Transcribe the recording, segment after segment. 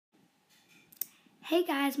Hey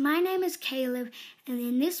guys, my name is Caleb, and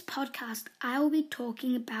in this podcast I will be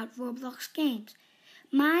talking about Roblox games.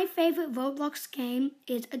 My favourite Roblox game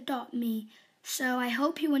is Adopt Me, so I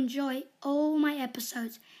hope you enjoy all my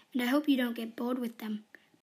episodes and I hope you don't get bored with them.